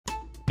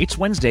It's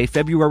Wednesday,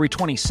 February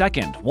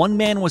 22nd. One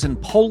man was in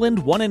Poland,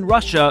 one in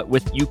Russia,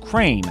 with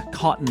Ukraine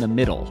caught in the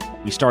middle.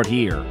 We start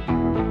here.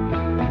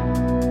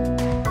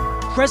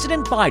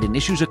 President Biden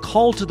issues a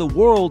call to the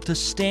world to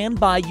stand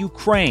by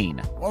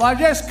Ukraine. Well, I've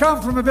just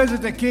come from a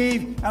visit to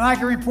Kyiv, and I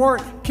can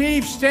report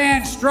Kyiv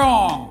stands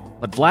strong.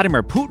 But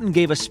Vladimir Putin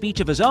gave a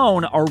speech of his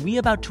own. Are we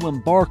about to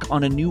embark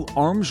on a new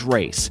arms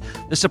race?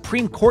 The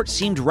Supreme Court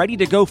seemed ready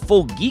to go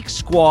full geek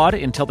squad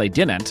until they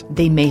didn't.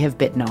 They may have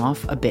bitten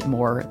off a bit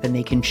more than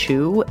they can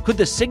chew. Could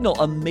this signal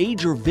a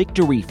major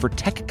victory for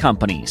tech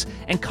companies?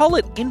 And call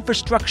it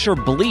infrastructure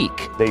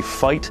bleak. They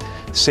fight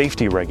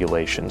safety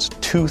regulations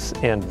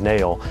tooth and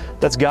nail.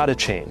 That's got to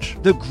change.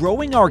 The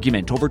growing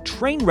argument over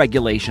train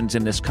regulations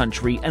in this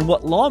country and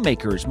what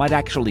lawmakers might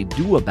actually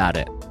do about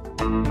it.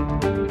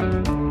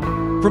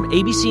 From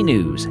ABC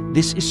News,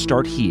 this is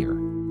Start Here.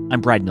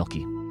 I'm Brad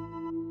Milkey.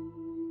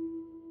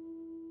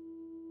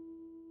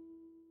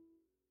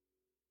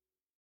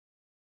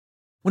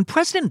 When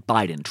President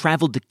Biden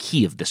traveled to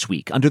Kyiv this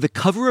week under the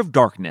cover of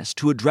darkness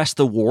to address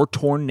the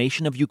war-torn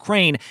nation of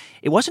Ukraine,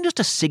 it wasn't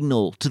just a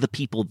signal to the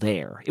people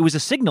there. It was a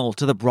signal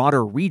to the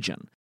broader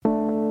region.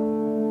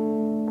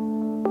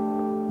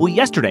 Well,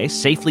 yesterday,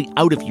 safely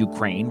out of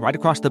Ukraine, right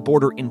across the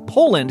border in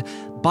Poland,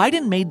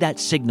 Biden made that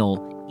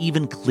signal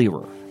even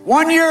clearer.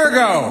 1 year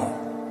ago,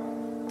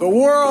 the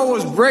world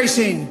was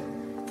bracing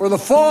for the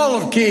fall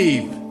of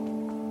Kyiv.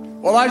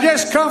 Well, I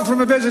just come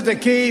from a visit to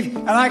Kyiv,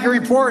 and I can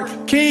report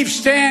Kyiv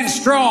stands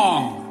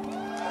strong.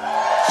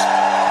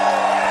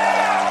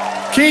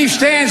 Kyiv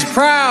stands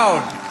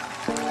proud.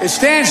 It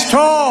stands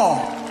tall.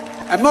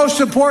 And most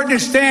important,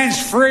 it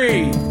stands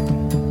free.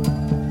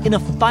 In a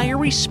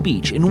fiery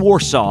speech in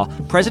Warsaw,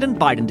 President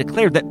Biden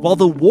declared that while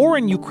the war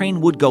in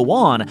Ukraine would go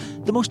on,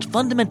 the most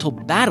fundamental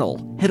battle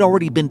had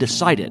already been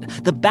decided.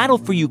 The battle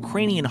for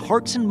Ukrainian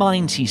hearts and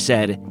minds, he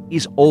said,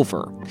 is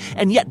over.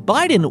 And yet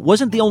Biden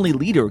wasn't the only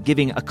leader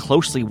giving a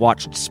closely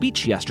watched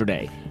speech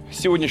yesterday.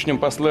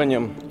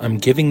 I'm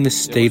giving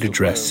this state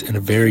address in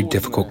a very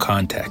difficult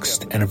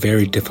context and a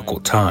very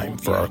difficult time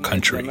for our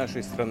country.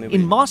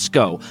 In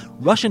Moscow,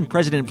 Russian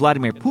President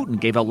Vladimir Putin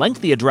gave a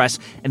lengthy address,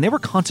 and there were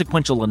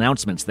consequential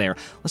announcements there.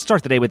 Let's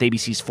start the day with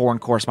ABC's foreign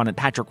correspondent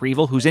Patrick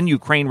Reevell, who's in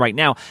Ukraine right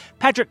now.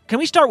 Patrick, can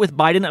we start with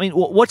Biden? I mean,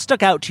 what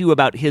stuck out to you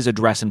about his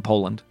address in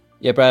Poland?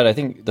 Yeah, Brad, I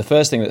think the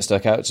first thing that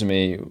stuck out to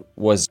me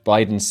was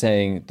Biden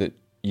saying that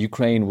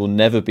Ukraine will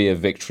never be a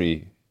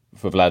victory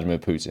for Vladimir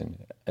Putin,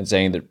 and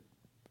saying that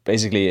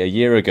basically a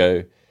year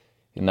ago,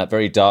 in that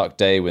very dark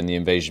day when the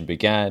invasion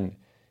began,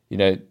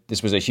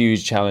 this was a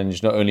huge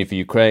challenge not only for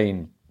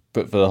Ukraine,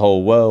 but for the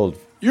whole world.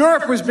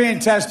 Europe was being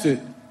tested.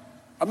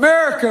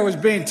 America was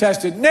being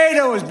tested.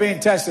 NATO was being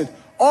tested.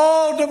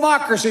 All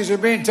democracies are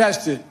being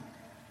tested.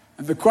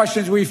 And the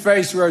questions we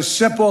faced were as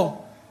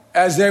simple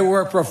as they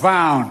were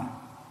profound.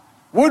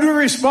 Would we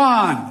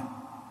respond?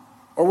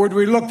 Or would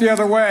we look the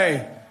other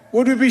way?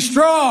 Would we be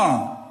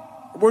strong?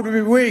 Or would we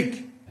be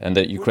weak? And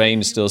that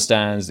Ukraine still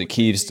stands, that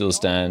Kyiv still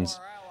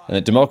stands, and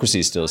that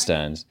democracy still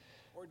stands.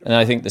 And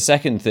I think the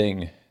second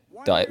thing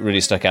that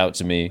really stuck out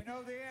to me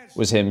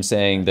was him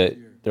saying that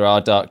there are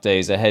dark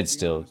days ahead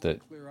still, that,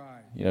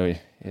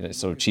 it's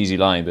sort of cheesy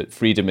line, but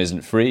freedom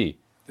isn't free.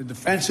 The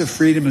defense of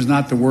freedom is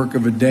not the work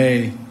of a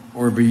day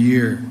or of a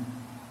year.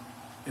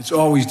 It's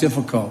always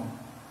difficult.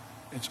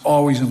 It's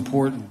always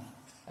important.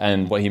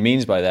 And what he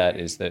means by that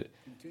is that,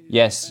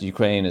 yes,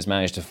 Ukraine has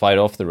managed to fight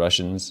off the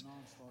Russians,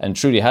 and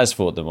truly has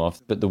fought them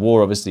off, but the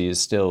war obviously is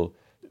still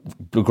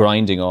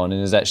grinding on and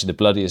is actually the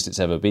bloodiest it's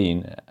ever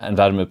been. And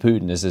Vladimir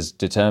Putin is as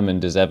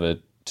determined as ever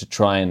to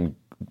try and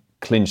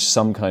clinch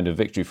some kind of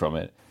victory from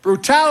it.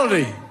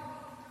 Brutality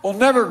will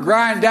never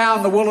grind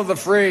down the will of the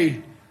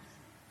free.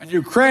 And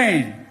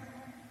Ukraine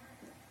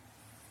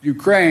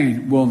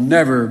will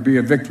never be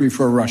a victory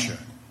for Russia.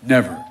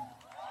 Never.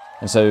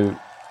 And so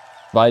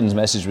Biden's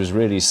message was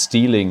really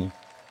steeling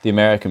the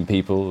American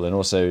people and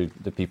also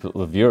the people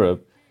of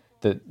Europe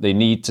that they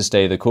need to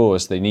stay the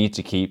course, they need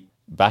to keep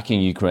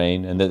backing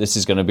Ukraine, and that this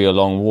is going to be a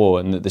long war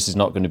and that this is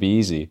not going to be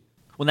easy.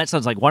 Well, that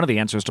sounds like one of the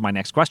answers to my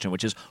next question,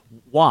 which is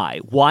why?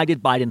 Why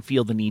did Biden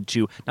feel the need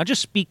to not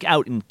just speak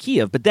out in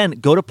Kyiv, but then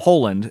go to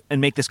Poland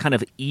and make this kind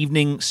of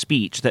evening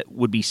speech that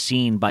would be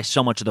seen by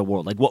so much of the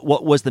world? Like,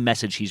 what was the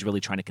message he's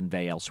really trying to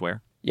convey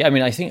elsewhere? Yeah, I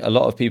mean, I think a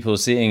lot of people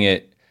seeing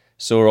it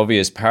saw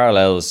obvious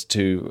parallels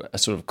to a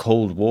sort of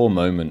Cold War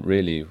moment,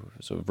 really,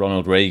 sort of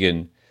Ronald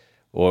Reagan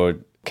or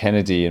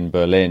Kennedy in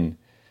Berlin,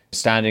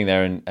 standing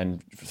there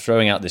and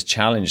throwing out this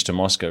challenge to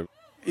Moscow.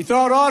 He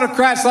thought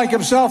autocrats like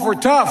himself were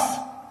tough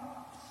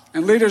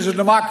and leaders of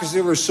democracy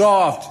were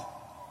soft.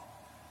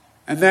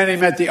 And then he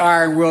met the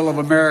iron will of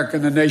America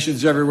and the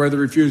nations everywhere that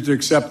refused to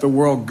accept the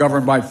world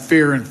governed by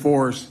fear and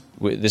force.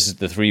 This is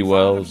the free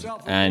world,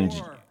 and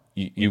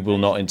you will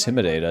not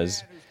intimidate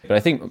us. But I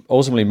think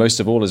ultimately, most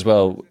of all as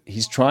well,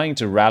 he's trying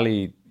to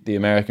rally the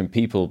American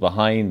people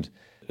behind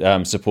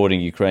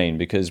supporting Ukraine,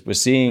 because we're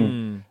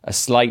seeing a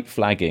slight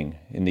flagging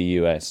in the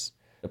US.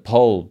 A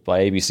poll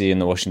by ABC and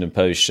the Washington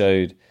Post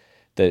showed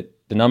that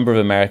the number of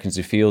Americans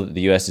who feel that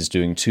the US is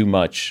doing too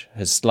much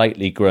has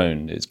slightly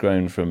grown. It's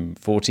grown from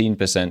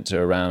 14% to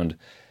around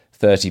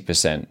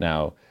 30%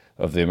 now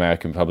of the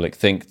American public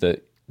think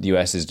that the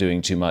US is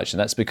doing too much. And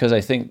that's because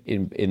I think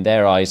in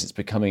their eyes, it's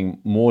becoming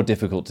more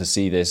difficult to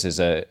see this as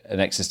an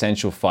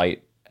existential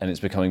fight, and it's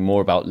becoming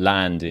more about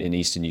land in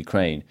eastern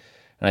Ukraine.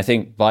 And I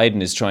think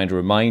Biden is trying to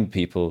remind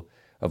people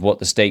of what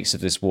the stakes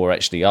of this war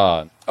actually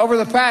are. Over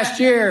the past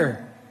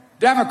year,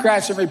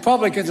 Democrats and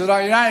Republicans in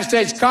our United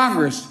States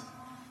Congress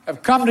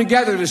have come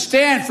together to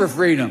stand for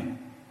freedom.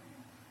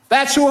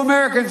 That's who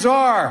Americans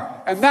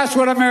are, and that's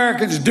what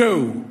Americans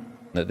do.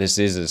 That this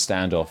is a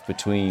standoff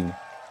between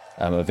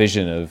a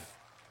vision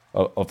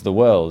of the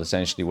world,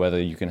 essentially, whether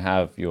you can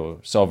have your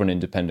sovereign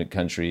independent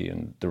country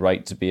and the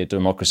right to be a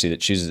democracy that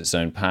chooses its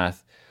own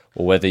path,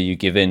 or whether you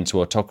give in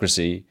to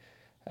autocracy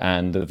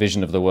and the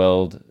vision of the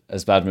world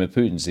as Vladimir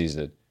Putin sees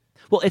it.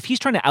 Well, if he's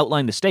trying to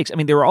outline the stakes, I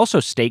mean, there are also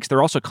stakes, there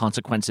are also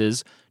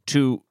consequences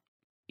to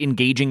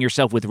engaging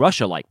yourself with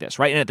Russia like this,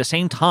 right? And at the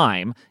same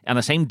time, on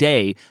the same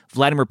day,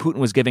 Vladimir Putin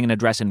was giving an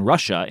address in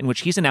Russia in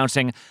which he's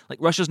announcing, like,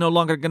 Russia's no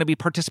longer going to be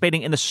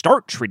participating in the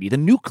START treaty, the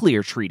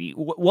nuclear treaty.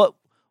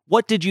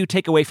 What did you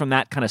take away from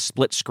that kind of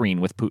split screen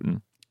with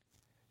Putin?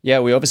 Yeah,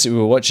 we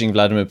were watching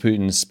Vladimir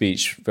Putin's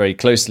speech very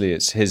closely.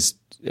 It's his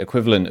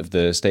equivalent of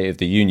the State of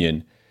the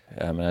Union.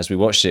 And as we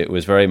watched it, it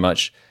was very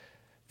much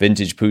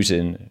vintage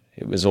Putin.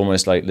 It was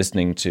almost like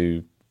listening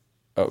to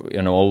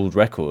an old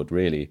record,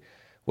 really,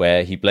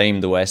 where he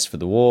blamed the West for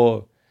the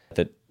war,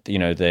 that, you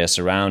know, they are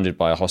surrounded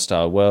by a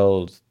hostile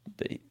world,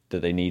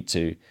 that they need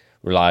to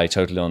rely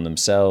totally on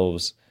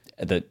themselves,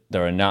 that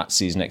there are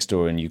Nazis next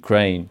door in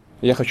Ukraine.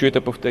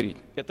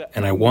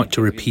 And I want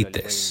to repeat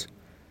this.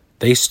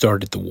 They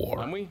started the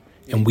war,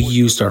 and we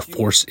used our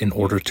force in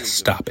order to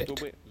stop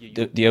it.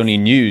 The only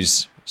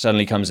news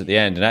suddenly comes at the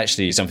end, and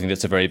actually something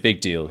that's a very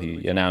big deal.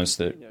 He announced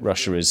that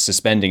Russia is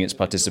suspending its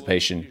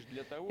participation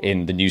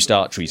in the New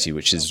START treaty,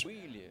 which is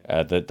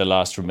the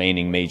last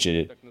remaining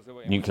major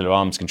nuclear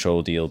arms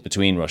control deal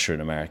between Russia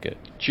and America.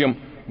 The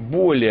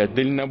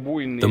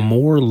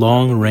more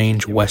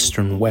long-range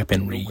Western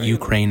weaponry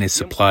Ukraine is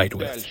supplied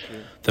with,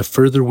 the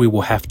further we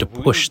will have to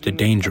push the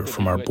danger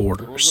from our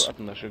borders.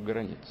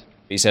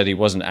 He said he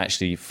wasn't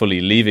actually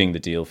fully leaving the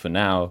deal for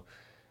now,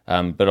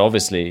 but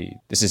obviously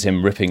this is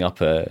him ripping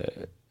up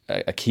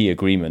a key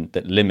agreement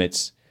that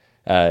limits,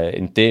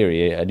 in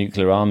theory, a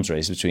nuclear arms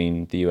race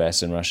between the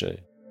US and Russia.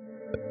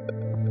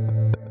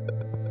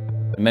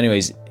 In many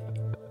ways,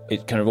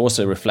 it kind of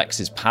also reflects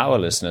his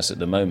powerlessness at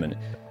the moment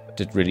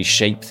to really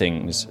shape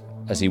things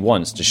as he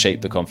wants, to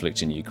shape the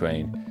conflict in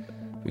Ukraine.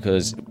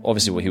 Because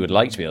obviously what he would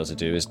like to be able to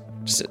do is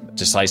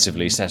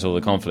decisively settle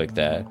the conflict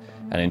there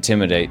and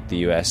intimidate the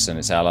US and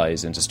its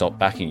allies into stop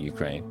backing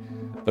Ukraine.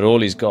 But all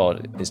he's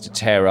got is to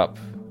tear up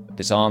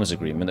this arms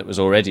agreement that was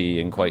already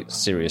in quite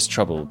serious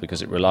trouble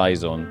because it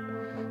relies on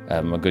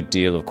a good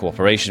deal of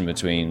cooperation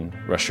between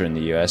Russia and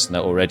the US, and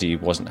that already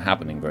wasn't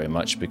happening very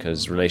much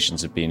because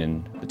relations have been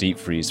in the deep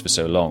freeze for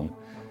so long.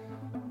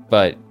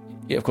 But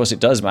of course it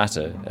does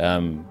matter.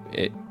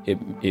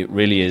 It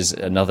really is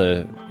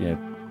another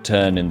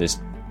turn in this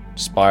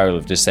spiral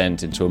of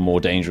descent into a more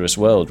dangerous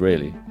world,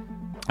 really.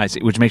 I see,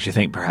 which makes you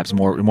think perhaps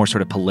more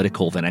sort of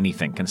political than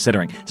anything,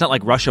 considering it's not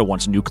like Russia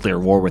wants nuclear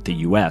war with the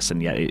U.S.,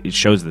 and yet it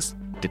shows this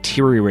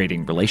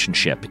deteriorating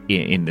relationship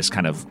in this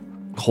kind of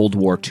Cold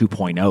War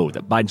 2.0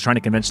 that Biden's trying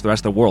to convince the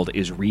rest of the world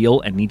is real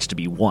and needs to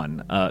be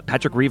won.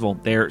 Patrick Reevell,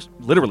 they're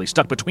literally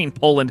stuck between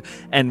Poland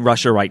and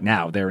Russia right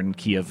now. They're in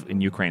Kiev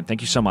in Ukraine.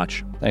 Thank you so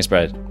much. Thanks,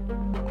 Brad.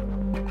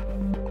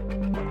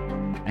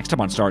 Next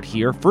up on Start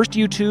Here, first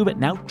YouTube,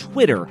 now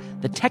Twitter.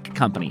 The tech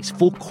company's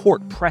full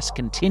court press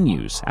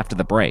continues after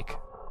the break.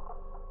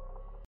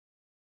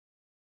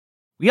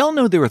 We all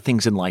know there are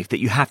things in life that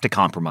you have to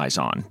compromise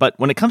on, but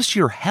when it comes to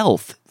your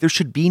health, there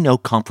should be no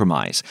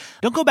compromise.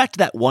 Don't go back to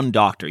that one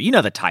doctor, you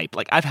know the type,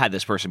 like I've had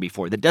this person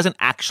before, that doesn't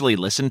actually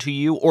listen to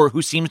you or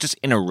who seems just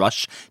in a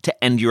rush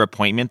to end your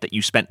appointment that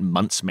you spent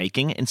months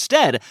making.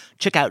 Instead,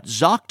 check out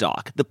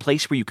ZocDoc, the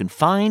place where you can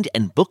find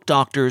and book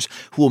doctors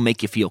who will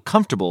make you feel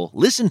comfortable,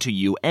 listen to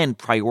you, and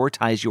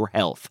prioritize your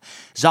health.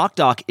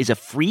 ZocDoc is a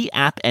free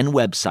app and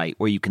website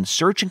where you can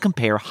search and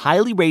compare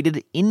highly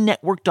rated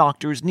in-network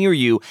doctors near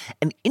you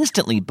and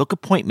instantly book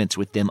appointments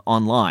with them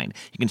online.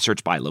 You can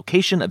search by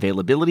location,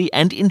 availability,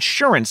 and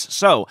insurance.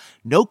 So,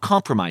 no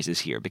compromises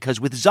here, because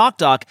with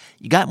ZocDoc,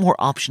 you got more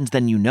options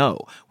than you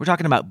know. We're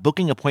talking about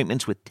booking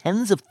appointments with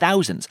tens of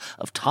thousands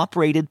of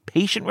top-rated,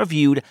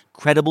 patient-reviewed,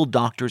 credible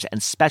doctors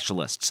and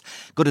specialists.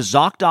 Go to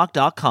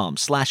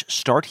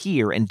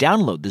ZocDoc.com/starthere and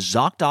download the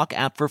ZocDoc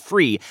app for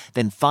free.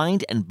 Then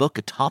find and book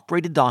a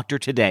top-rated doctor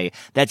today.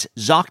 That's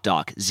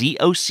ZocDoc,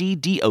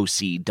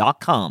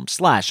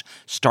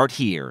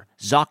 ZocDoc.com/starthere.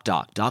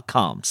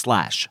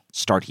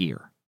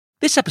 ZocDoc.com/starthere.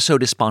 This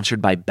episode is sponsored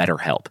by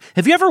BetterHelp.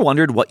 Have you ever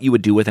wondered what you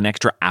would do with an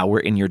extra hour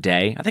in your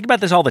day? I think about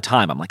this all the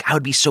time. I'm like, I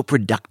would be so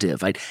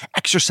productive. I'd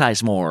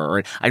exercise more,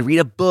 or I'd read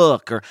a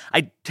book, or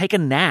I'd take a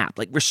nap,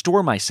 like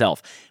restore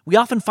myself. We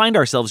often find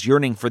ourselves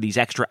yearning for these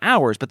extra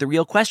hours, but the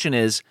real question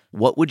is,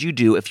 what would you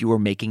do if you were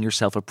making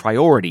yourself a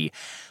priority?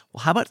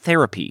 Well, how about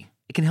therapy?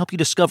 It can help you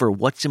discover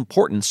what's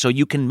important so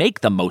you can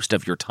make the most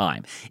of your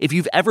time. If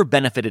you've ever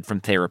benefited from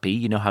therapy,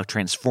 you know how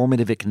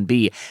transformative it can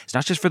be. It's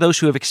not just for those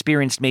who have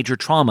experienced major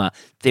trauma.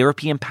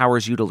 Therapy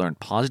empowers you to learn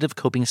positive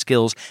coping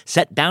skills,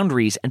 set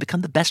boundaries, and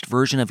become the best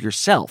version of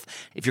yourself.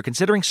 If you're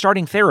considering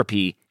starting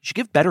therapy, you should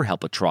give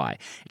BetterHelp a try.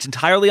 It's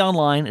entirely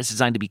online. It's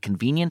designed to be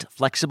convenient,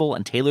 flexible,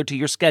 and tailored to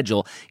your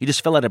schedule. You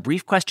just fill out a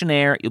brief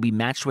questionnaire. You'll be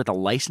matched with a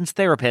licensed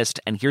therapist.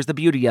 And here's the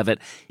beauty of it.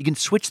 You can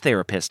switch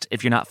therapists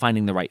if you're not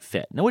finding the right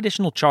fit. No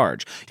additional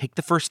charge. Take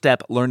the first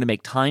step. Learn to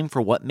make time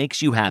for what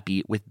makes you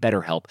happy with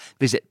BetterHelp.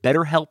 Visit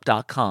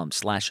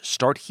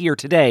BetterHelp.com/starthere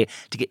today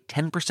to get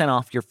 10%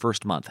 off your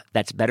first month.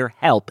 That's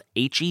BetterHelp,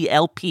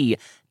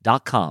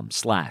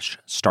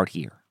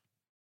 HELP.com/starthere.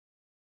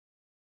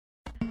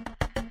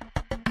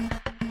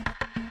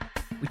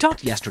 We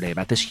talked yesterday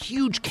about this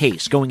huge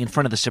case going in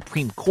front of the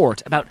Supreme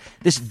Court about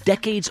this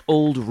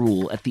decades-old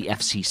rule at the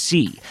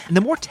FCC. And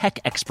the more tech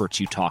experts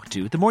you talk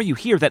to, the more you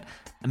hear that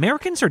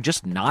Americans are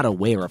just not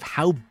aware of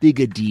how big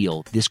a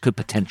deal this could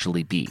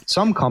potentially be.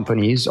 Some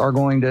companies are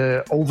going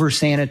to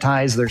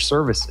over-sanitize their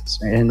services,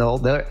 and they'll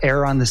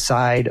err on the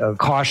side of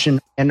caution.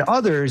 And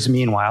others,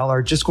 meanwhile,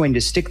 are just going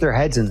to stick their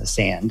heads in the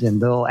sand, and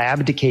they'll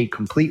abdicate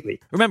completely.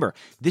 Remember,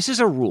 this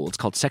is a rule. It's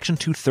called Section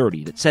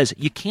 230 that says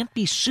you can't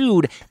be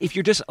sued if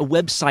you're just a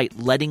website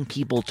letting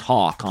people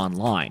talk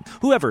online.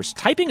 Whoever's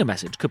typing a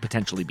message could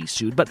potentially be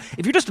sued, but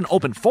if you're just an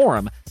open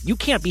forum, you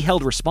can't be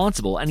held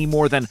responsible any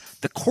more than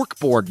the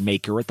corkboard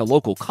maker at the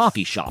local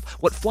coffee shop.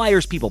 What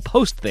flyers people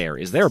post there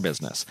is their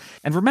business.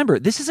 And remember,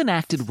 this is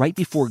enacted right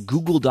before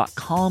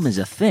Google.com is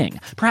a thing.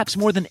 Perhaps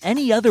more than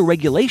any other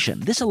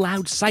regulation, this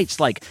allowed sites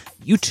like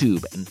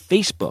YouTube and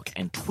Facebook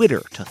and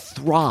Twitter to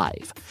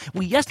thrive.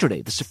 Well,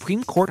 yesterday, the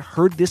Supreme Court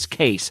heard this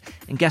case,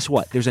 and guess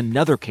what? There's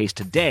another case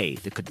today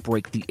that could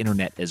break the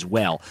internet as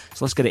well.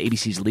 So let's go to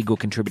ABC's legal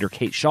contributor,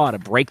 Kate Shaw, to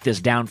break this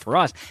down for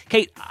us.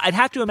 Kate, I'd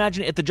have to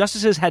imagine if the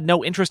justices had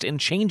no interest in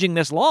changing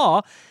this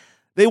law,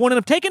 they wouldn't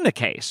have taken the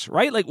case,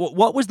 right? Like,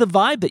 what was the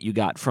vibe that you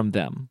got from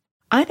them?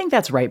 I think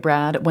that's right,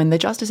 Brad. When the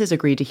justices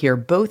agreed to hear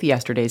both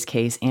yesterday's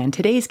case and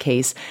today's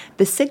case,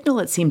 the signal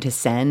it seemed to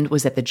send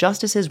was that the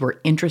justices were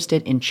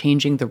interested in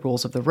changing the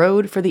rules of the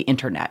road for the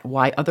internet.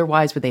 Why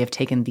otherwise would they have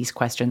taken these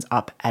questions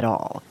up at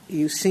all?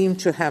 You seem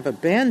to have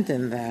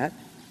abandoned that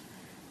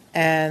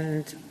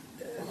and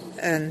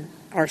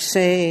are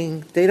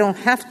saying they don't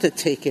have to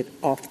take it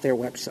off their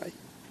website.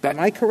 Am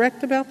I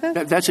correct about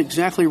that? That's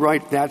exactly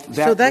right. That was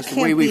the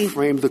way we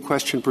framed the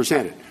question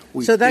presented.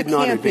 We did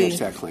not advance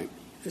that claim.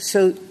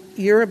 So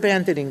you're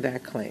abandoning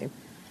that claim.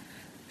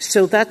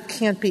 So that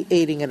can't be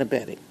aiding and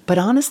abetting. But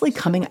honestly,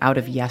 coming out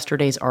of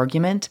yesterday's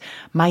argument,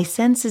 my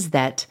sense is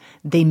that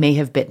they may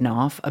have bitten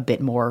off a bit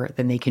more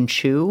than they can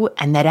chew,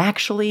 and that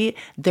actually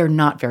they're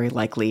not very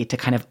likely to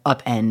kind of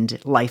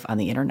upend life on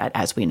the internet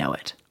as we know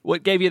it.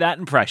 What gave you that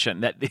impression?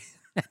 That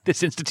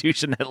this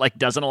institution that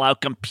doesn't allow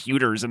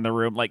computers in the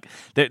room,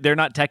 they're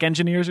not tech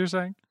engineers, you're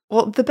saying?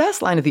 Well, the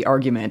best line of the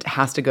argument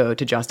has to go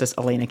to Justice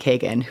Elena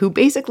Kagan, who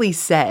basically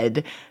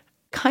said,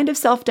 kind of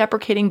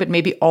self-deprecating, but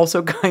maybe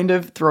also kind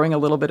of throwing a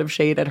little bit of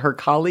shade at her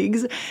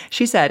colleagues.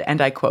 She said,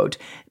 and I quote,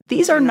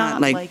 "These are not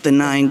like the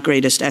 9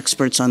 greatest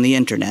experts on the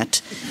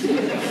internet."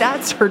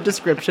 That's her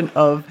description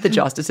of the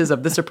justices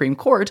of the Supreme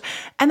Court.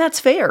 And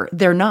that's fair.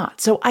 They're not.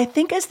 So I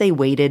think as they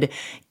waded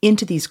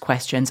into these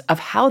questions of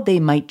how they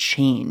might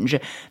change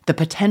the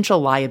potential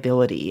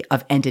liability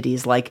of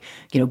entities like,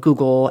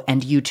 Google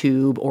and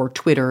YouTube or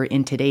Twitter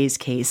in today's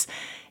case,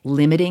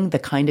 limiting the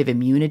kind of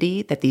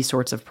immunity that these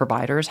sorts of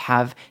providers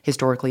have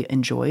historically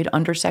enjoyed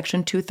under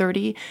Section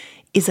 230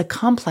 is a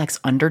complex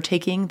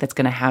undertaking that's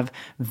going to have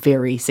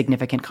very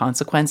significant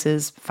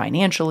consequences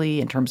financially,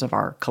 in terms of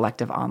our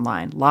collective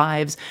online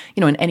lives,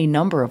 in any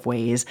number of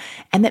ways,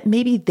 and that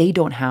maybe they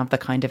don't have the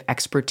kind of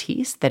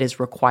expertise that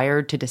is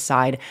required to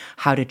decide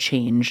how to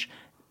change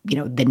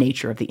the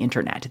nature of the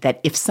internet. That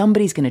if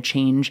somebody's going to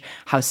change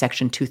how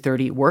Section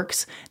 230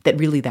 works, that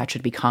really that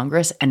should be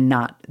Congress and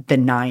not the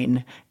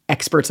 9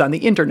 experts on the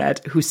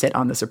internet who sit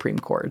on the Supreme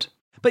Court.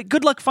 But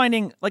good luck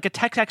finding a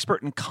tech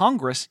expert in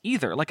Congress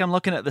either. I'm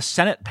looking at the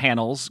Senate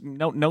panels.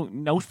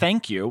 No,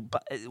 thank you.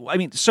 But I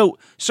mean, so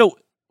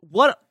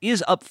what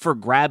is up for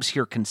grabs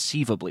here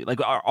conceivably?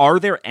 Are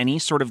there any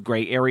sort of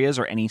gray areas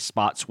or any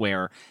spots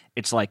where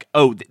it's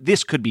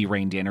this could be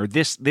reined in, or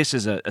this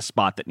is a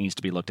spot that needs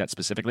to be looked at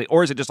specifically?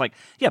 Or is it just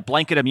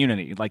blanket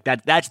immunity?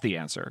 That's the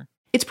answer.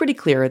 It's pretty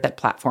clear that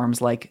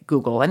platforms like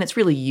Google, and it's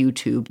really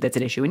YouTube that's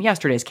at issue in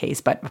yesterday's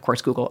case, but of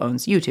course Google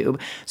owns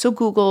YouTube. So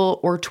Google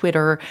or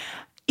Twitter,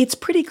 it's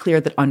pretty clear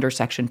that under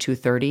Section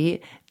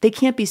 230, they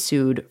can't be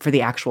sued for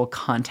the actual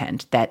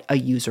content that a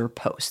user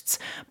posts.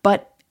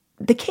 But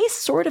the case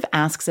sort of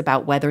asks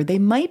about whether they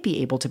might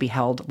be able to be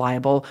held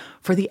liable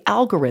for the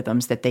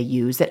algorithms that they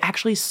use that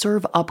actually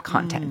serve up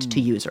content to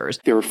users.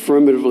 They're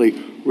affirmatively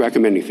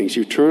recommending things.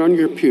 You turn on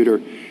your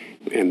computer,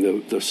 and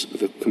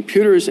the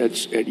computers at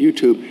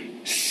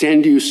YouTube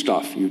send you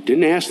stuff you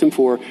didn't ask them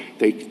for.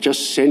 They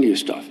just send you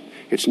stuff.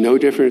 It's no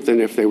different than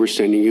if they were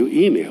sending you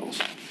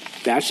emails.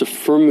 That's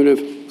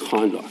affirmative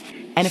conduct.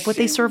 And if what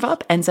they serve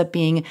up ends up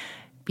being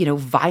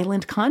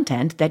violent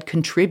content that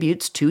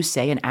contributes to,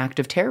 say, an act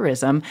of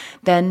terrorism,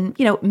 then,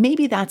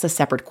 maybe that's a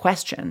separate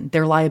question,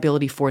 their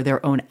liability for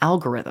their own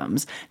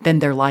algorithms, than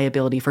their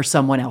liability for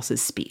someone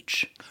else's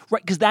speech.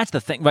 Right, because that's the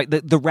thing, right?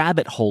 The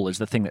rabbit hole is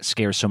the thing that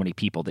scares so many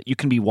people, that you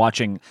can be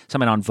watching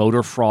someone on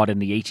voter fraud in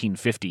the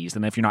 1850s,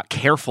 and if you're not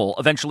careful,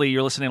 eventually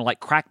you're listening to,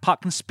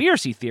 crackpot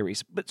conspiracy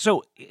theories. But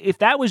so if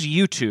that was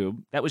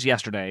YouTube, that was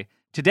yesterday,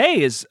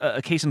 today is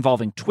a case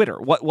involving Twitter.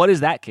 What is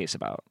that case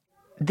about?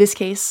 This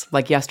case,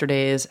 like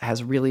yesterday's,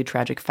 has really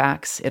tragic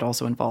facts. It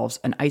also involves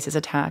an ISIS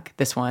attack,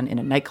 this one in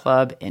a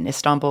nightclub in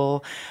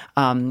Istanbul.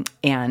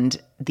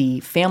 And the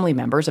family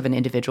members of an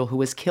individual who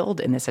was killed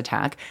in this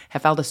attack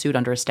have filed a suit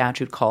under a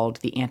statute called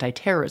the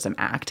Anti-Terrorism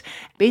Act,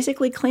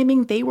 basically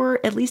claiming they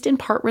were at least in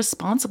part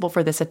responsible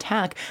for this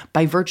attack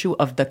by virtue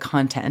of the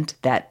content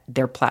that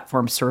their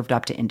platform served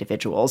up to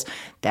individuals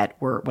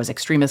that was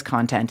extremist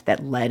content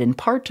that led in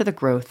part to the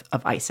growth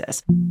of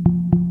ISIS.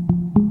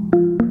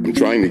 I'm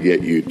trying to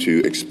get you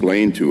to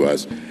explain to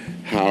us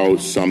how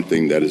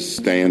something that is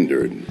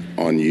standard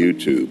on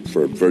YouTube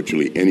for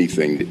virtually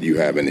anything that you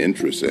have an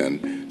interest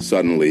in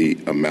suddenly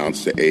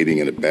amounts to aiding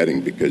and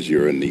abetting because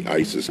you're in the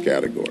ISIS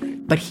category.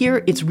 But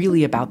here, it's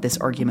really about this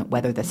argument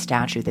whether the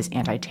statute, this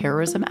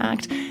Anti-Terrorism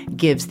Act,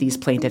 gives these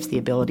plaintiffs the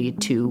ability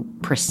to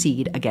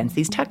proceed against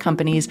these tech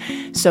companies.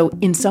 So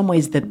in some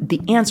ways,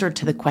 the answer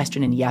to the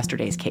question in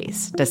yesterday's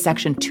case, does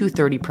Section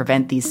 230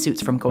 prevent these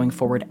suits from going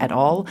forward at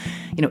all?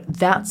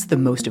 That's the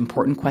most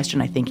important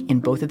question, I think, in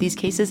both of these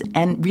cases,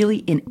 and really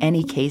in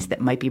any case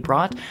that might be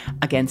brought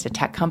against a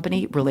tech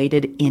company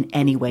related in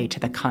any way to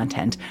the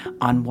content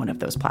on one of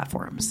those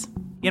platforms.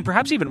 And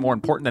perhaps even more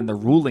important than the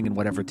ruling in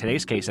whatever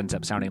today's case ends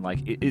up sounding like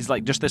is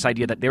just this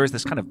idea that there is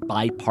this kind of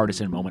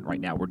bipartisan moment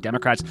right now where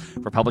Democrats,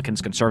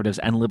 Republicans, conservatives,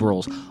 and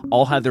liberals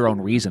all have their own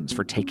reasons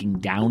for taking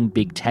down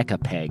big tech a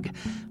peg.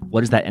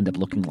 What does that end up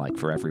looking like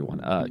for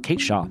everyone?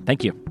 Kate Shaw,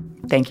 thank you.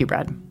 Thank you,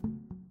 Brad.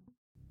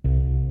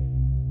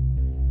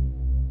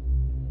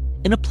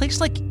 In a place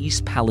like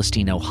East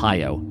Palestine,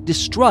 Ohio,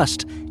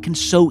 distrust can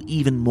sow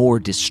even more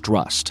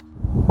distrust.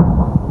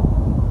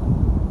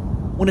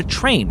 When a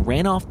train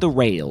ran off the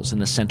rails in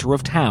the center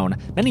of town,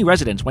 many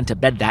residents went to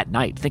bed that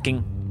night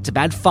thinking, it's a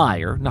bad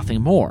fire,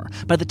 nothing more.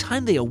 By the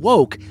time they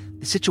awoke,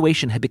 the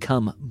situation had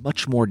become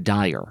much more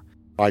dire.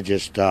 I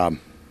just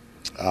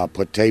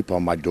put tape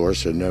on my door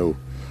so no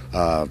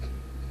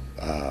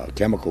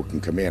chemical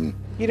can come in.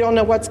 You don't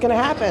know what's going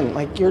to happen.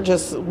 You're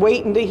just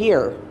waiting to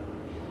hear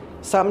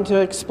something to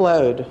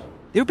explode.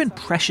 There have been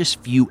precious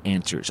few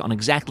answers on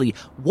exactly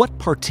what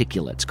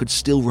particulates could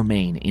still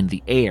remain in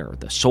the air,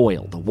 the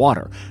soil, the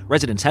water.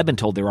 Residents have been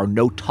told there are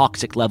no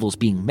toxic levels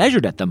being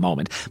measured at the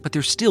moment, but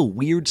there's still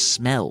weird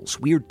smells,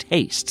 weird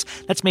tastes.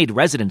 That's made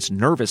residents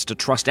nervous to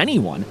trust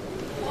anyone.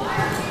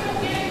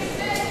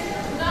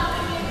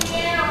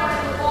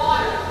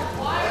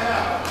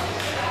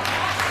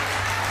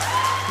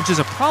 Which is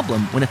a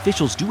problem when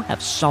officials do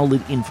have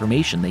solid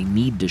information they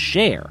need to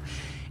share.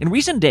 In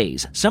recent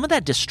days, some of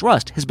that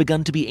distrust has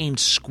begun to be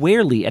aimed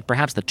squarely at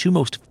perhaps the two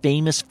most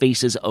famous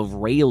faces of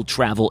rail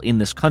travel in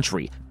this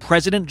country,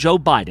 President Joe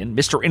Biden,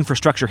 Mr.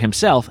 Infrastructure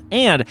himself,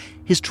 and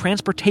his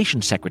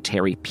transportation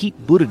secretary, Pete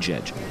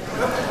Buttigieg.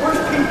 Where's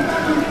Pete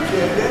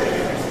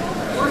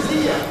Buttigieg? Where's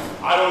he at?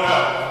 I don't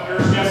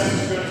know. Your guess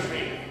is as good as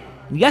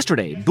me.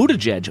 Yesterday,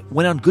 Buttigieg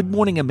went on Good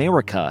Morning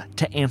America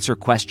to answer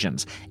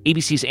questions.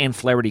 ABC's Ann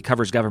Flaherty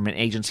covers government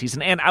agencies,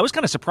 and I was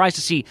kind of surprised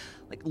to see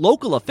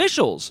local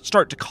officials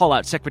start to call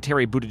out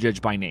Secretary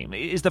Buttigieg by name.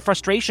 Is the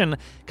frustration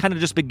kind of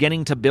just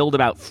beginning to build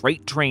about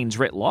freight trains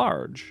writ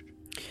large?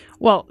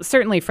 Well,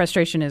 certainly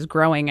frustration is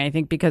growing, I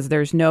think, because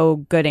there's no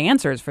good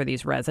answers for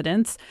these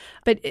residents.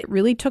 But it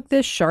really took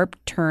this sharp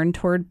turn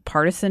toward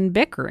partisan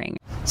bickering.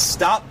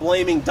 Stop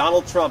blaming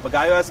Donald Trump, a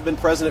guy who hasn't been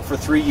president for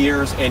 3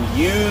 years, and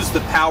use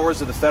the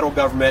powers of the federal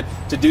government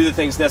to do the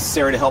things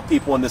necessary to help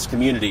people in this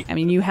community. I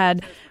mean, you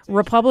had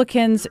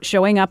Republicans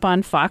showing up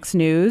on Fox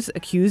News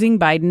accusing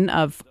Biden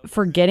of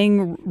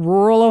forgetting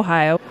rural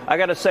Ohio. I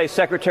got to say,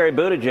 Secretary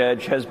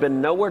Buttigieg has been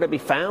nowhere to be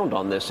found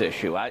on this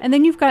issue. And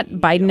then you've got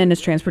Biden and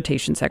his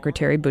transportation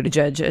secretary,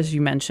 Buttigieg, as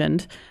you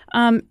mentioned.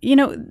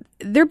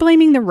 They're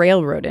blaming the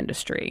railroad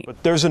industry.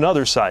 But there's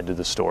another side to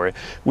the story,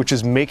 which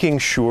is making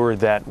sure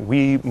that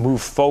we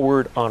move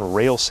forward on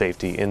rail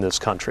safety in this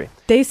country.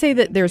 They say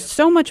that there's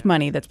so much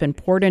money that's been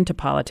poured into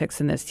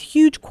politics in this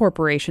huge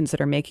corporations that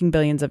are making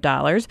billions of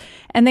dollars,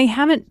 and they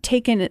haven't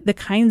taken the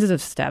kinds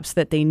of steps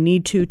that they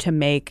need to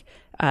make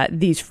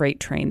these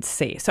freight trains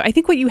safe. So I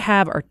think what you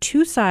have are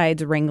two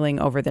sides wrangling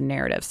over the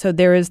narrative. So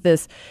there is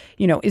this,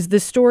 is the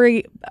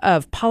story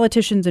of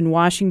politicians in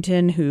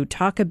Washington who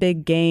talk a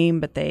big game,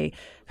 but they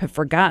have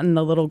forgotten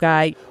the little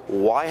guy.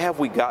 Why have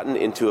we gotten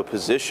into a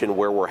position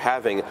where we're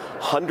having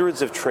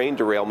hundreds of train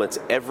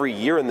derailments every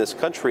year in this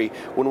country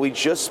when we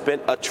just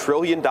spent $1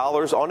 trillion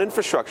on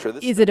infrastructure?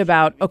 Is it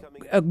about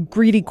a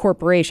greedy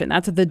corporation?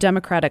 That's the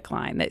Democratic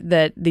line,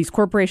 that these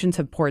corporations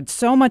have poured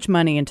so much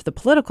money into the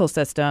political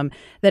system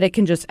that it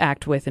can just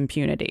act with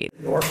impunity.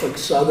 Norfolk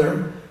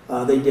Southern,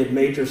 they did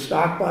major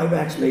stock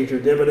buybacks, major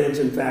dividends.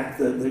 In fact,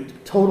 the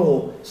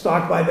total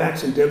stock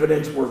buybacks and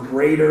dividends were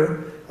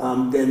greater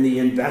than the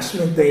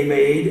investment they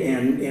made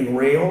in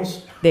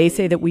rails. They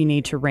say that we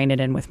need to rein it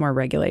in with more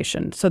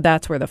regulation. So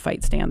that's where the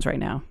fight stands right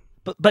now.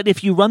 But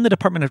if you run the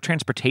Department of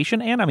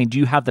Transportation, Ann, I mean, do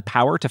you have the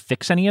power to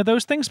fix any of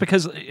those things?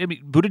 Because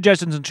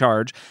Buttigieg is in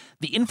charge.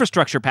 The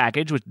infrastructure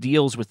package, which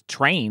deals with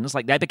trains,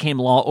 like that became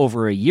law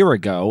over a year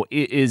ago.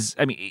 Is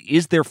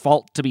there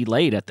fault to be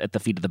laid at the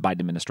feet of the Biden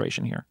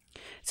administration here?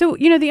 So,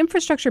 the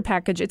infrastructure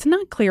package, it's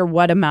not clear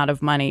what amount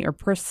of money or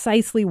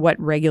precisely what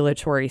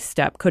regulatory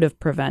step could have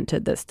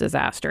prevented this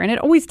disaster. And it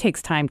always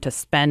takes time to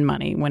spend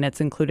money when it's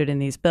included in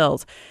these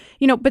bills.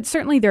 But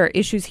certainly there are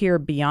issues here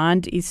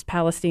beyond East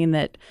Palestine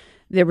that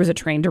there was a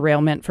train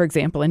derailment, for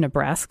example, in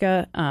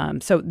Nebraska.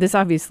 So this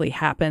obviously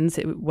happens.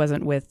 It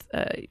wasn't with,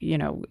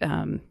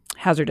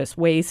 hazardous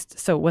waste,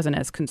 so it wasn't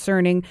as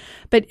concerning.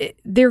 But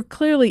there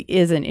clearly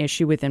is an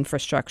issue with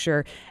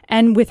infrastructure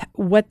and with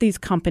what these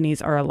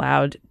companies are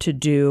allowed to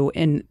do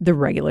in the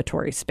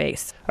regulatory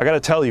space. I got to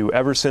tell you,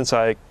 ever since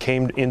I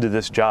came into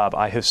this job,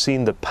 I have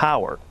seen the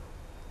power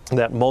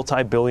that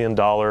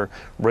multi-billion-dollar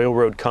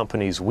railroad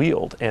companies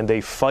wield, and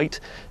they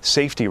fight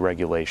safety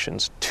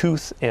regulations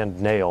tooth and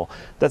nail.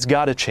 That's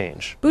got to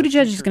change.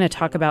 Buttigieg is going to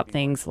talk about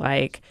things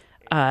like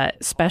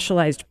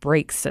specialized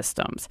brake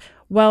systems.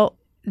 Well,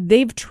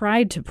 they've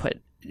tried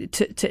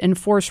to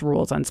enforce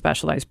rules on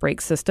specialized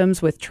brake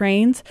systems with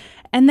trains.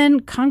 And then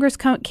Congress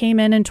came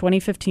in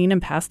 2015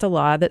 and passed a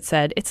law that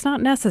said it's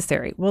not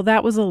necessary. Well,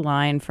 that was a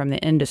line from the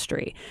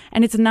industry.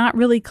 And it's not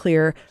really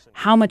clear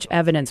how much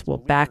evidence will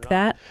back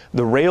that.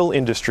 The rail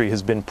industry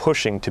has been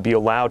pushing to be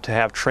allowed to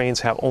have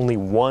trains have only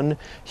one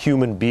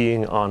human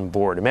being on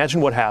board.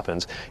 Imagine what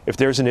happens if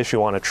there's an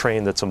issue on a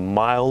train that's a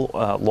mile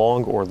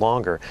long or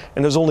longer,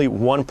 and there's only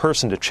one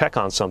person to check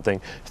on something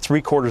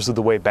 3/4 of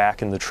the way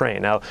back in the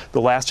train. Now,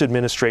 the last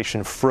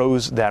administration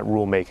froze that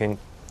rulemaking.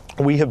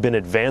 We have been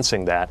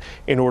advancing that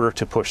in order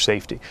to push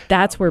safety.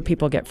 That's where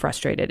people get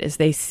frustrated, is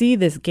they see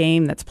this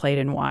game that's played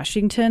in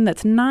Washington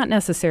that's not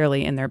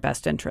necessarily in their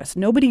best interest.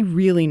 Nobody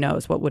really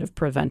knows what would have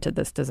prevented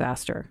this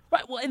disaster.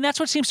 Right. Well, and that's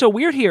what seems so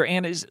weird here,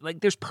 Ann, is like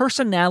there's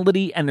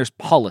personality and there's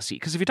policy.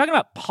 Because if you're talking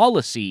about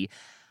policy,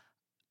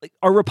 like,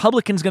 are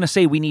Republicans going to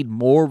say we need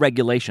more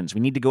regulations?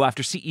 We need to go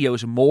after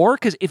CEOs more?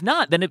 Because if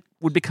not, then it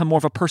would become more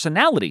of a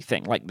personality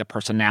thing, like the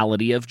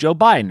personality of Joe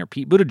Biden or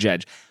Pete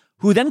Buttigieg,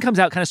 who then comes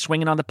out kind of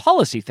swinging on the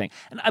policy thing.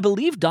 And I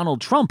believe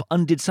Donald Trump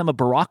undid some of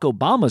Barack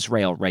Obama's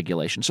rail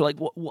regulations. So, like,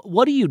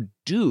 what do you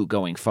do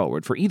going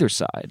forward for either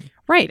side?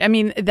 Right. I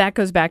mean, that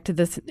goes back to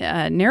this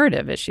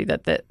narrative issue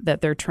that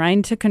they're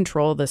trying to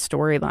control the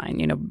storyline.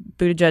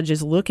 Buttigieg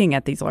is looking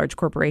at these large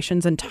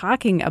corporations and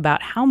talking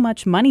about how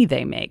much money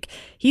they make.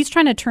 He's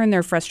trying to turn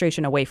their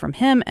frustration away from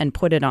him and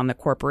put it on the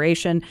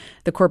corporation.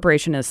 The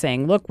corporation is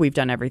saying, look, we've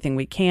done everything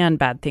we can.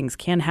 Bad things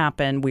can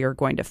happen. We are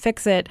going to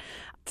fix it.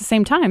 At the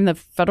same time, the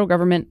federal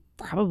government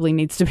probably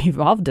needs to be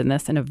involved in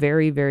this in a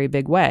very, very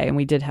big way. And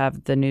we did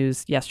have the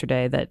news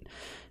yesterday that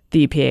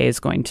the EPA is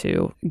going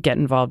to get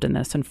involved in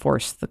this and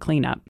force the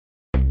cleanup.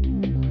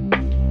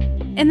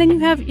 And then you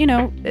have,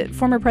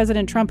 former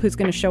President Trump who's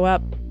going to show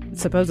up.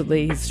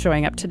 Supposedly he's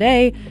showing up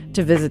today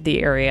to visit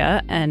the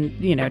area and,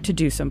 to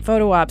do some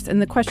photo ops.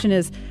 And the question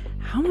is,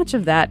 how much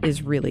of that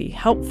is really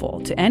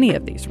helpful to any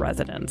of these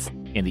residents?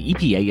 And the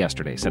EPA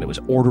yesterday said it was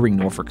ordering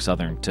Norfolk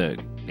Southern to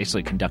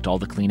basically conduct all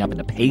the cleanup and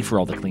to pay for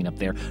all the cleanup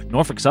there.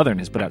 Norfolk Southern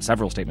has put out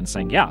several statements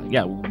saying,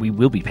 yeah, we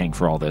will be paying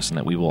for all this and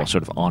that we will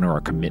sort of honor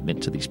our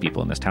commitment to these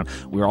people in this town.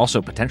 We're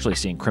also potentially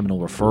seeing criminal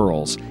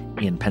referrals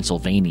in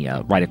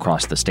Pennsylvania right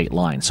across the state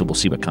line. So we'll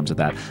see what comes of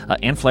that.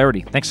 Ann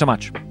Flaherty, thanks so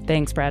much.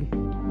 Thanks, Brad.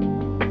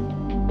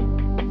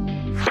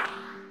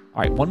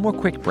 All right, one more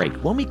quick break.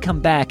 When we come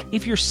back,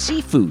 if your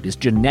seafood is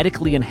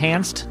genetically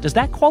enhanced, does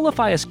that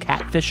qualify as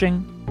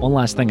catfishing? One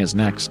last thing is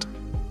next.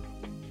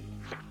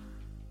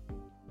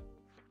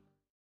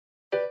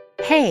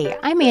 Hey,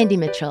 I'm Andy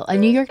Mitchell, a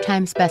New York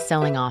Times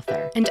bestselling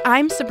author. And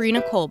I'm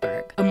Sabrina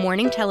Kohlberg, a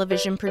morning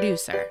television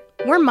producer.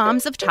 We're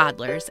moms of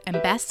toddlers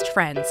and best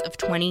friends of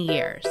 20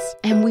 years.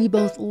 And we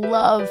both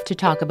love to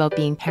talk about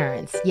being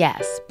parents,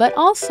 yes, but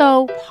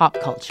also pop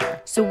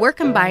culture. So we're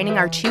combining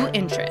our two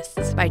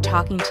interests by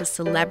talking to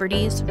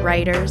celebrities,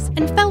 writers,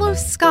 and fellow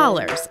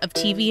scholars of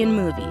TV and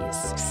movies.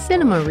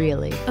 Cinema,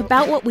 really.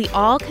 About what we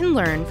all can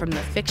learn from the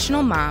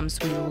fictional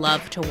moms we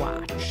love to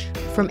watch.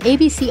 From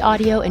ABC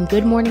Audio and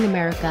Good Morning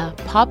America,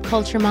 Pop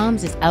Culture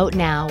Moms is out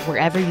now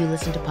wherever you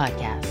listen to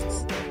podcasts.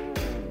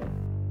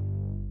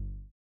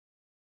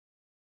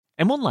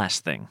 And one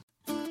last thing.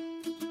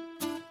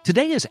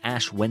 Today is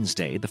Ash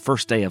Wednesday, the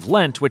first day of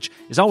Lent, which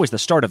is always the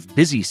start of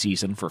busy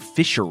season for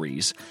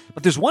fisheries.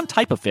 But there's one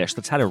type of fish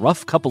that's had a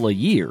rough couple of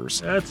years.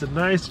 That's a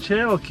nice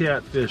channel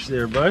catfish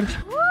there, bud.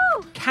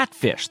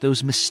 Catfish,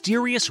 those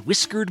mysterious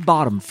whiskered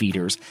bottom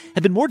feeders,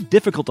 have been more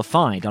difficult to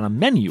find on a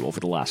menu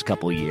over the last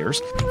couple of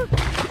years.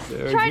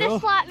 Try to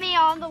slap me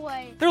on the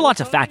way. There are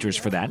lots of factors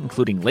for that,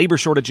 including labor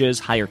shortages,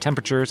 higher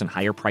temperatures, and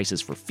higher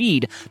prices for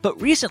feed. But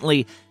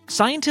recently,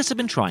 scientists have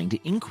been trying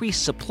to increase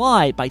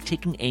supply by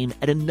taking aim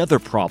at another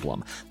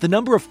problem: the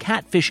number of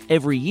catfish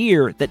every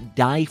year that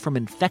die from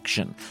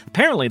infection.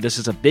 Apparently, this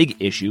is a big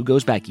issue,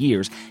 goes back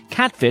years.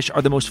 Catfish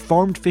are the most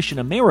farmed fish in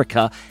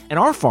America, and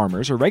our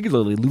farmers are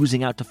regularly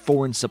losing out to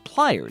foreign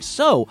suppliers.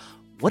 So,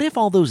 what if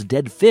all those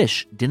dead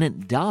fish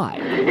didn't die?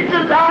 It's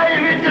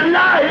alive! It's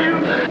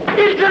alive!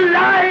 It's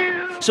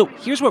alive! So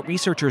here's what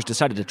researchers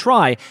decided to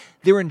try.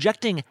 They're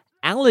injecting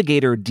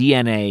alligator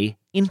DNA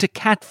into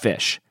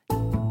catfish.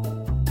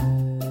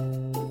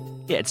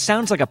 Yeah, it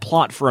sounds like a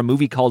plot for a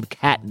movie called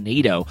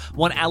Catnado.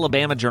 One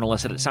Alabama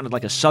journalist said it sounded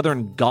like a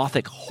Southern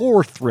Gothic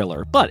horror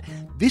thriller, but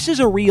this is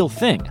a real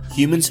thing.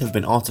 Humans have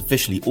been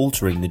artificially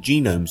altering the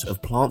genomes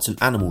of plants and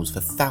animals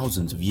for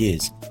thousands of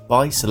years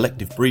by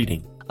selective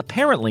breeding.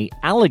 Apparently,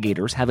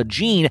 alligators have a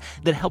gene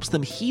that helps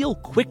them heal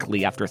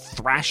quickly after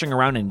thrashing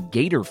around in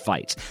gator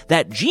fights.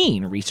 That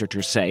gene,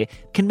 researchers say,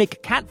 can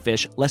make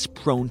catfish less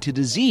prone to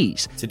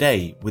disease.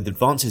 Today, with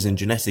advances in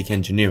genetic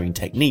engineering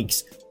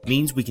techniques,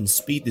 means we can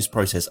speed this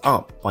process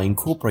up by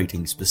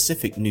incorporating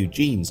specific new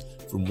genes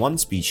from one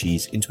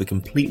species into a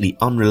completely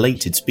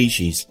unrelated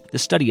species. The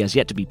study has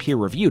yet to be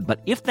peer-reviewed,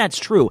 but if that's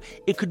true,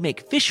 it could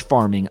make fish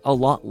farming a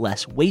lot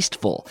less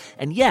wasteful.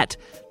 And yet,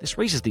 this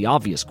raises the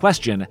obvious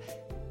question: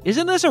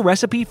 isn't this a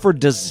recipe for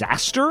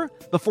disaster?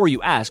 Before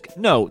you ask,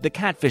 no, the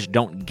catfish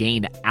don't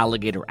gain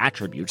alligator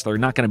attributes. There are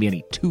not going to be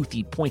any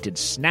toothy, pointed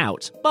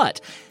snouts.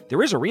 But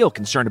there is a real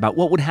concern about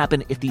what would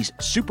happen if these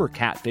super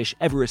catfish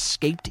ever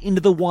escaped into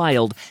the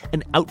wild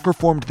and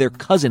outperformed their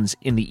cousins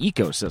in the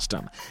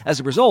ecosystem. As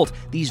a result,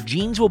 these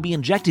genes will be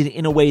injected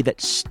in a way that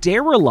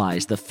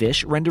sterilize the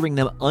fish, rendering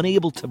them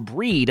unable to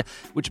breed,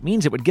 which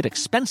means it would get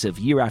expensive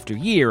year after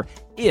year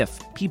if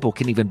people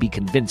can even be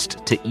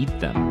convinced to eat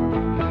them.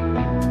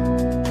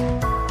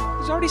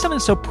 There's already something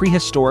so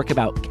prehistoric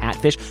about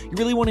catfish. You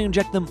really want to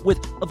inject them with,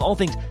 of all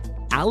things,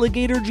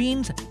 alligator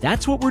genes?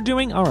 That's what we're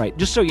doing? All right,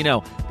 just so you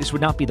know, this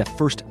would not be the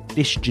first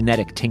fish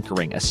genetic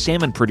tinkering. A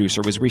salmon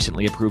producer was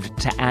recently approved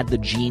to add the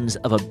genes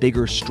of a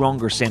bigger,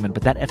 stronger salmon,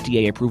 but that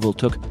FDA approval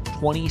took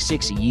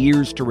 26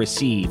 years to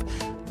receive.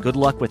 Good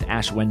luck with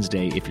Ash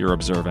Wednesday if you're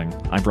observing.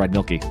 I'm Brad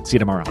Milkey. See you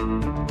tomorrow.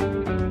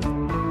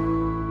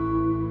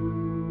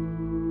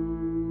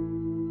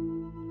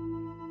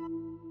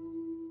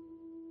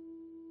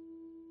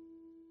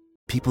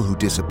 People who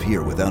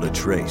disappear without a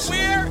trace.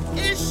 Where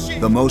is she?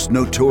 The most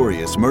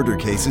notorious murder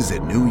cases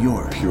in New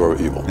York.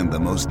 Pure evil. And the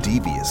most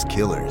devious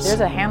killers.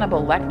 There's a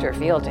Hannibal Lecter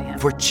feel to him.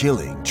 For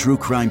chilling true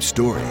crime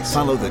stories,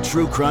 follow the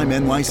True Crime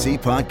NYC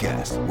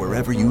podcast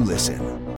wherever you listen.